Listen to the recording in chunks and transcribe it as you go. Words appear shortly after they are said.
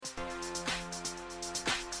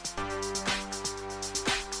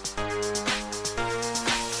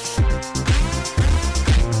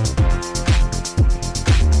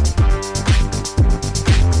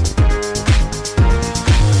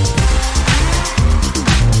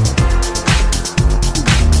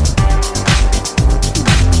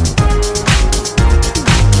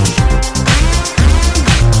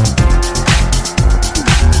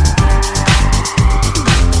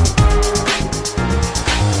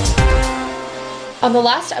On the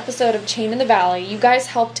last episode of Chain in the Valley, you guys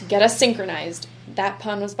helped get us synchronized. That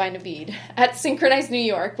pun was by Naveed. At Synchronize New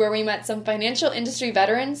York, where we met some financial industry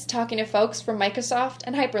veterans talking to folks from Microsoft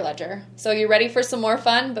and Hyperledger. So you ready for some more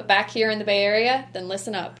fun, but back here in the Bay Area? Then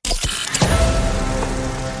listen up.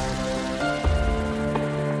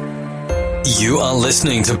 You are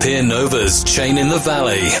listening to Peer Nova's Chain in the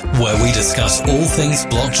Valley, where we discuss all things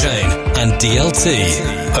blockchain and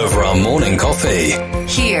DLT over our morning coffee.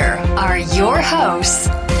 Here are your hosts,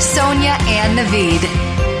 Sonia and Naveed.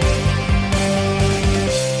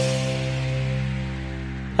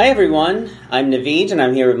 Hi everyone, I'm Naveed and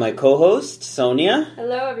I'm here with my co-host, Sonia.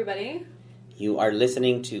 Hello everybody. You are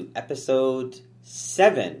listening to episode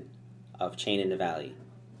 7 of Chain in the Valley.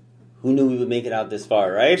 Who knew we would make it out this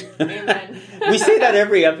far, right? Amen. We say that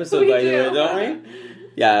every episode, by the way, don't we?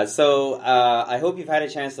 Yeah, so I hope you've had a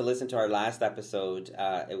chance to listen to our last episode.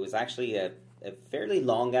 It was actually a fairly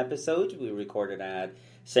long episode. We recorded at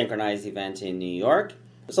Synchronized event in New York.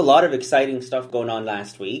 There's a lot of exciting stuff going on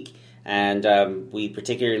last week. And we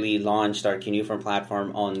particularly launched our Cuneiform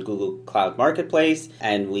platform on Google Cloud Marketplace,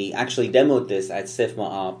 and we actually demoed this at SIFMA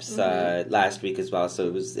Ops last week as well.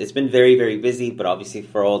 So it's been very, very busy, but obviously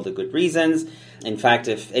for all the good reasons. In fact,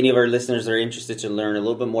 if any of our listeners are interested to learn a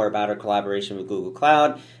little bit more about our collaboration with Google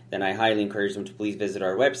Cloud, then I highly encourage them to please visit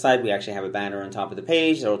our website. We actually have a banner on top of the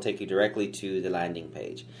page that will take you directly to the landing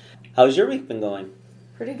page. How's your week been going?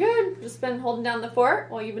 Pretty good. Just been holding down the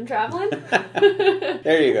fort while you've been traveling.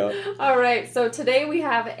 There you go. All right. So today we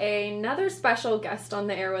have another special guest on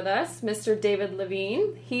the air with us, Mr. David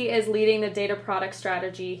Levine. He is leading the data product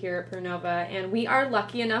strategy here at Pernova, and we are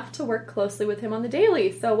lucky enough to work closely with him on the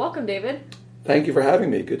daily. So welcome, David. Thank you for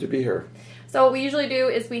having me. Good to be here. So what we usually do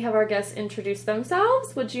is we have our guests introduce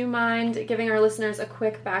themselves. Would you mind giving our listeners a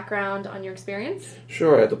quick background on your experience?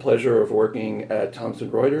 Sure. I had the pleasure of working at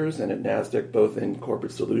Thomson Reuters and at NASDAQ, both in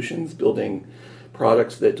corporate solutions, building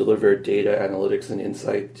products that deliver data analytics and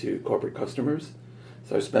insight to corporate customers.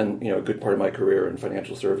 So I spent a good part of my career in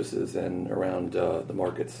financial services and around the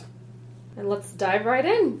markets. And let's dive right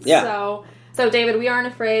in. Yeah. So David, we aren't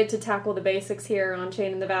afraid to tackle the basics here on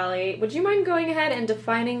Chain in the Valley. Would you mind going ahead and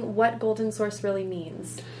defining what golden source really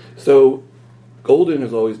means? So golden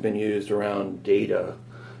has always been used around data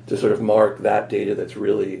to sort of mark that data that's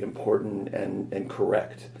really important and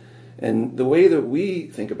correct. And the way that we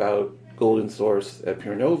think about golden source at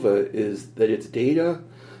Pernova is that it's data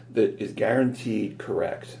that is guaranteed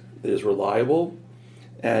correct, that is reliable,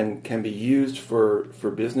 and can be used for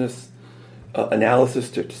business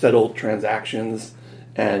analysis to settle transactions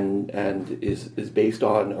and is based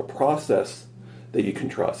on a process that you can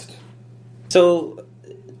trust. So,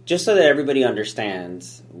 just so that everybody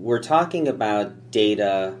understands, we're talking about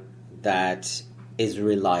data that is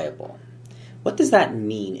reliable. What does that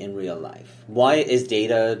mean in real life? Why is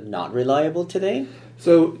data not reliable today?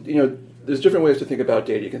 So, there's different ways to think about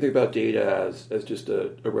data. You can think about data as just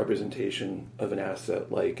a representation of an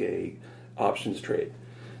asset, like a options trade.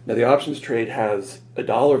 Now, the options trade has a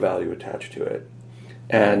dollar value attached to it,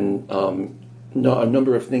 and a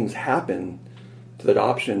number of things happen to that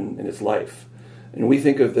option in its life. And we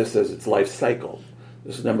think of this as its life cycle.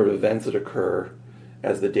 There's a number of events that occur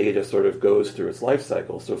as the data sort of goes through its life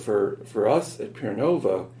cycle. So for us at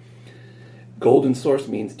Pernova, golden source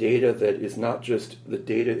means data that is not just the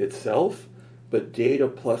data itself, but data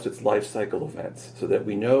plus its life cycle events, so that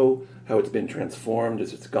we know how it's been transformed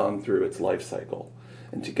as it's gone through its life cycle.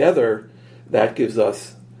 And together, that gives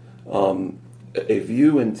us a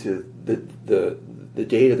view into the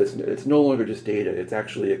data it's no longer just data. It's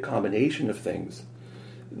actually a combination of things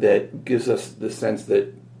that gives us the sense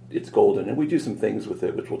that it's golden. And we do some things with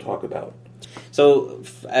it, which we'll talk about. So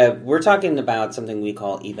we're talking about something we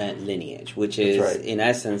call event lineage, which is, right, in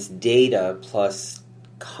essence, data plus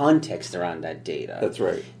context around that data. That's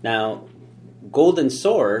right. Now, golden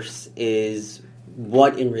source is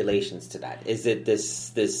what in relations to that? Is it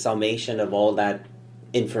this summation of all that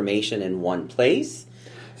information in one place?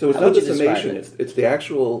 So it's not the summation, it's the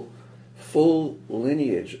actual full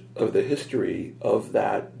lineage of the history of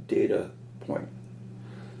that data point.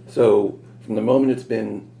 So from the moment it's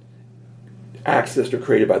been accessed or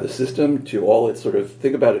created by the system to all its sort of,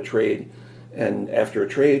 think about a trade, and after a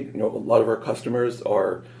trade, a lot of our customers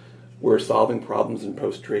we're solving problems in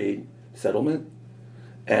post-trade settlement,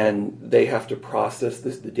 and they have to process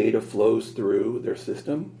this. The data flows through their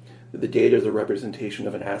system. The data is a representation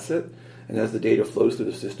of an asset, and as the data flows through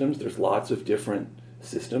the systems, there's lots of different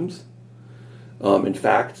systems. In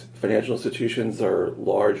fact, financial institutions are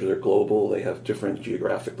large, they're global, they have different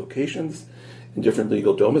geographic locations and different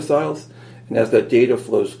legal domiciles, and as that data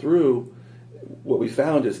flows through, what we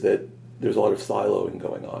found is that there's a lot of siloing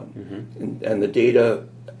going on. And the data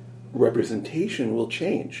representation will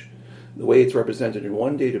change. The way it's represented in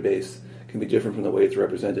one database can be different from the way it's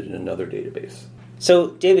represented in another database.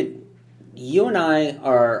 So, David, you and I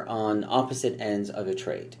are on opposite ends of a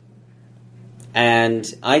trade. And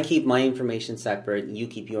I keep my information separate, you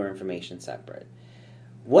keep your information separate.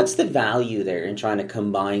 What's the value there in trying to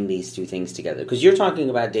combine these two things together? Because you're talking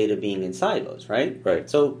about data being in silos, right? Right.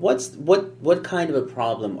 So what kind of a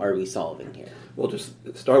problem are we solving here? Well, just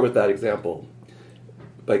start with that example.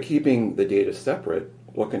 By keeping the data separate,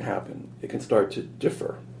 what can happen? It can start to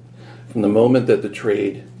differ. From the moment that the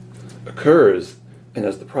trade occurs, and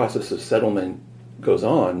as the process of settlement goes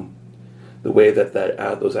on, the way that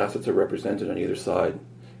those assets are represented on either side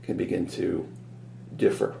can begin to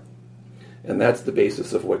differ. And that's the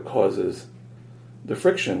basis of what causes the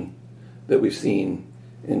friction that we've seen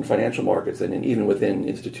in financial markets and even within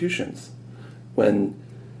institutions. When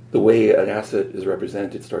the way an asset is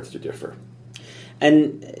represented starts to differ.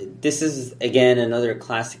 And this is, again, another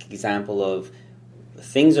classic example of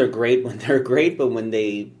things are great when they're great, but when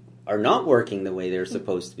they are not working the way they're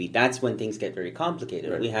supposed to be, that's when things get very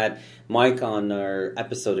complicated. Right. We had Mike on our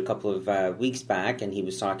episode a couple of weeks back, and he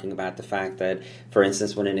was talking about the fact that, for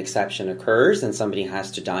instance, when an exception occurs and somebody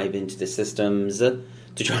has to dive into the systems to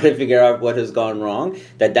try to figure out what has gone wrong,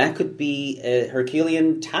 that could be a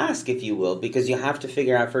Herculean task, if you will, because you have to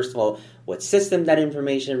figure out, first of all, what system that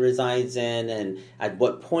information resides in and at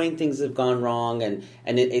what point things have gone wrong. And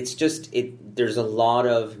there's a lot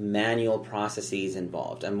of manual processes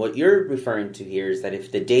involved. And what you're referring to here is that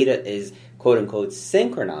if the data is, quote unquote,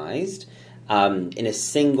 synchronized in a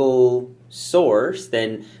single source,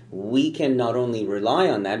 then we can not only rely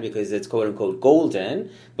on that because it's quote unquote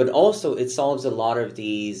golden, but also it solves a lot of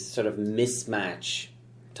these sort of mismatch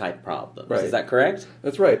type problems. Right. Is that correct?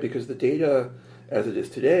 That's right, because the data as it is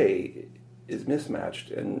today is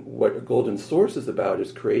mismatched. And what a golden source is about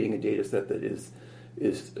is creating a data set that is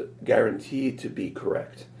guaranteed to be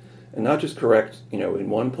correct. And not just correct, in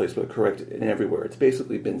one place, but correct in everywhere. It's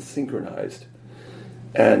basically been synchronized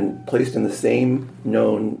and placed in the same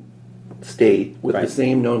known state with the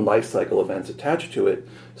same known life cycle events attached to it,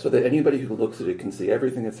 so that anybody who looks at it can see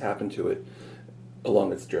everything that's happened to it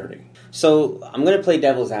along its journey. So I'm going to play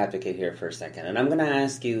devil's advocate here for a second, and I'm going to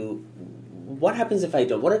ask you, what happens if I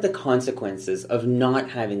don't? What are the consequences of not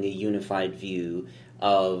having a unified view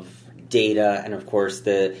of data and, of course,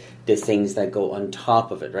 the things that go on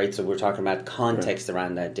top of it, right? So we're talking about context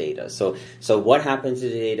around that data. So what happened to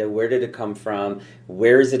the data? Where did it come from?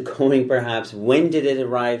 Where is it going, perhaps? When did it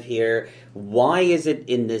arrive here? Why is it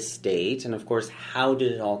in this state? And, of course, how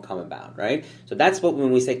did it all come about, right? So that's what,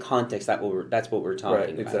 when we say context, that's what we're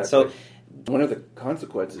talking about. Exactly. So one of the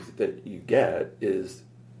consequences that you get is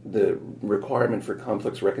the requirement for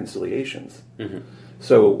complex reconciliations. Mm-hmm.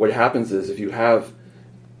 So what happens is if you have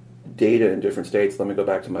data in different states, let me go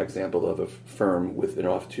back to my example of a firm with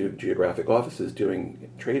two geographic offices doing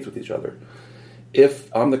trades with each other. If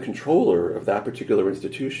I'm the controller of that particular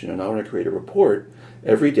institution and I want to create a report,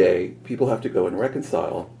 every day people have to go and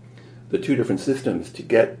reconcile the two different systems to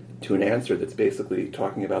get to an answer that's basically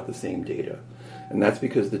talking about the same data. And that's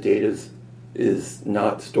because the data is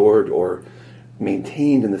not stored or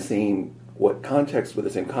maintained in the same context, with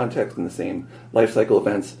the same context and the same life cycle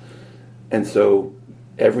events. And so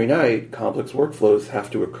every night, complex workflows have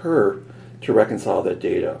to occur to reconcile that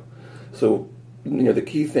data. So, the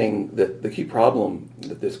key problem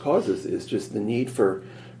that this causes is just the need for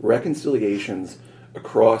reconciliations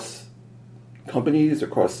across companies,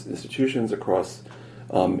 across institutions, across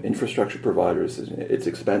infrastructure providers. It's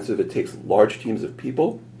expensive. It takes large teams of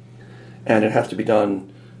people, and it has to be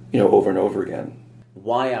done, over and over again.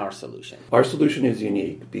 Why our solution? Our solution is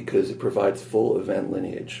unique because it provides full event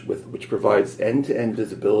lineage, which provides end-to-end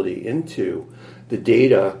visibility into the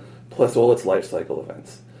data plus all its life cycle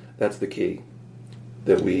events. That's the key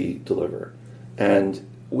that we deliver. And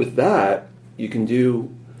with that, you can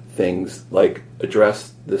do things like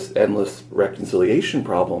address this endless reconciliation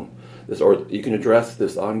problem, or you can address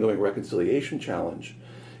this ongoing reconciliation challenge.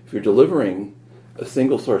 If you're delivering a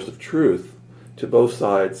single source of truth to both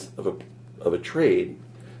sides of a trade,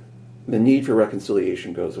 the need for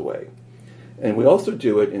reconciliation goes away. And we also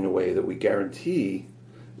do it in a way that we guarantee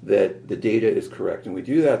that the data is correct. And we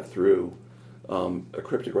do that through a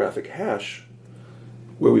cryptographic hash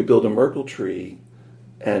where we build a Merkle tree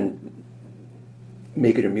and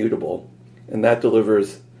make it immutable. And that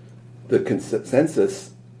delivers the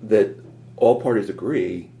consensus that all parties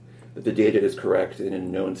agree that the data is correct in a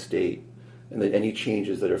known state, and that any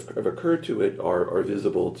changes that have occurred to it are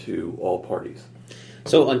visible to all parties.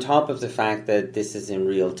 So on top of the fact that this is in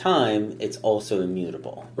real time, it's also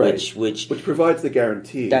immutable. Right. Which provides the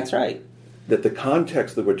guarantee. That's right. That the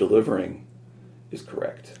context that we're delivering is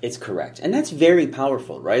correct. It's correct. And that's very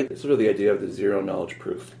powerful, right? It's sort of the idea of the zero knowledge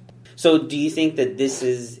proof. So do you think that this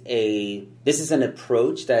is an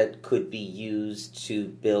approach that could be used to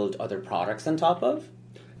build other products on top of?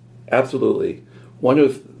 Absolutely. One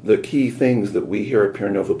of the key things that we here at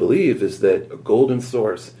PeerNova believe is that a golden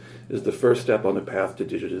source is the first step on the path to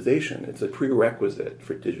digitization. It's a prerequisite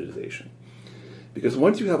for digitization. Because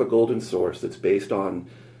once you have a golden source that's based on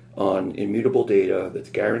immutable data, that's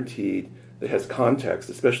guaranteed, that has context,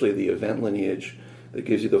 especially the event lineage, that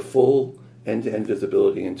gives you the full end-to-end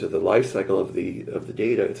visibility into the life cycle of the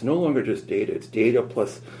data, it's no longer just data. It's data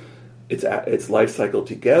plus its life cycle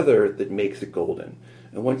together that makes it golden.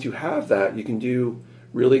 And once you have that, you can do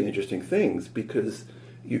really interesting things because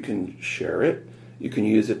you can share it. You can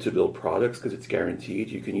use it to build products because it's guaranteed.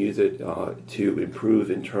 You can use it to improve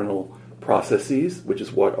internal processes, which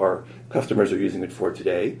is what our customers are using it for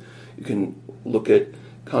today. You can look at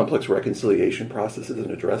complex reconciliation processes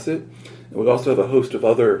and address it. And we also have a host of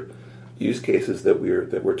other use cases that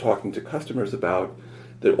we're talking to customers about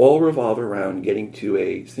that all revolve around getting to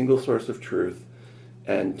a single source of truth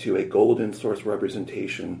and to a golden source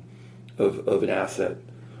representation of an asset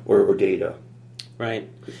or data. Right.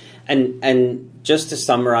 And just to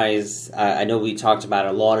summarize, I know we talked about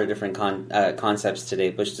a lot of different concepts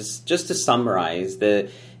today, but just to summarize,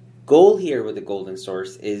 the goal here with the golden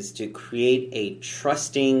source is to create a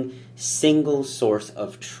trusting single source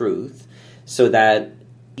of truth so that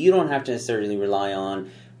you don't have to necessarily rely on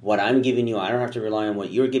what I'm giving you. I don't have to rely on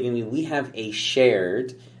what you're giving me. We have a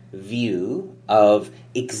shared view of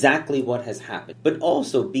exactly what has happened. But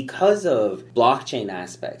also because of blockchain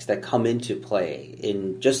aspects that come into play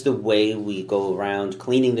in just the way we go around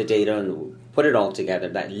cleaning the data and put it all together,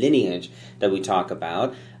 that lineage that we talk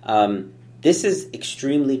about, this is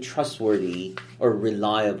extremely trustworthy or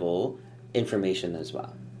reliable information as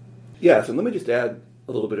well. Yes, and let me just add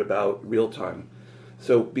a little bit about real time.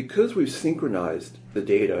 So because we've synchronized the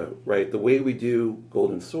data, right, the way we do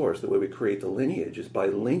golden source, the way we create the lineage is by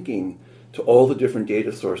linking to all the different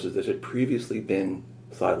data sources that had previously been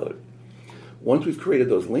siloed. Once we've created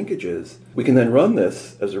those linkages, we can then run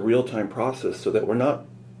this as a real-time process so that we're not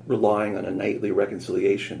relying on a nightly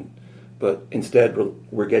reconciliation, but instead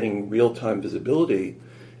we're getting real-time visibility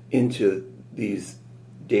into these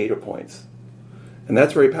data points. And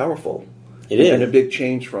that's very powerful. It is. And a big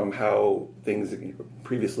change from how things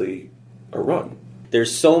previously are run.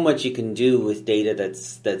 There's so much you can do with data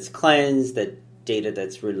that's cleansed, data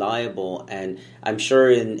that's reliable, and I'm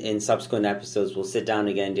sure in subsequent episodes we'll sit down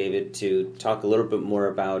again, David, to talk a little bit more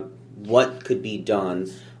about what could be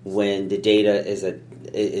done when the data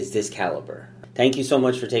is this caliber. Thank you so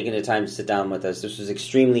much for taking the time to sit down with us. This was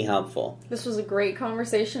extremely helpful. This was a great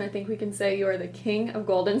conversation. I think we can say you are the king of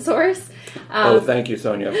golden source. Thank you,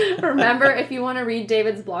 Sonia. Remember, if you want to read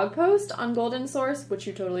David's blog post on golden source, which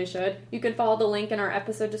you totally should, you can follow the link in our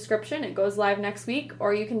episode description. It goes live next week,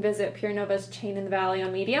 or you can visit PeerNova's Chain in the Valley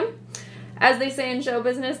on Medium. As they say in show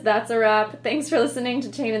business, that's a wrap. Thanks for listening to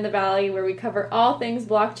Chain in the Valley, where we cover all things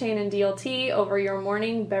blockchain and DLT over your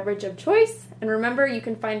morning beverage of choice. And remember, you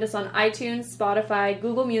can find us on iTunes, Spotify,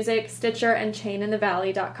 Google Music, Stitcher, and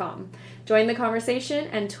chaininthevalley.com. Join the conversation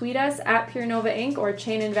and tweet us at PeerNova Inc. or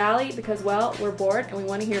Chain in Valley because, well, we're bored and we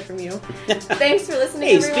want to hear from you. Thanks for listening,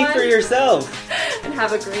 everyone. Hey, speak for yourself. And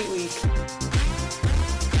have a great week.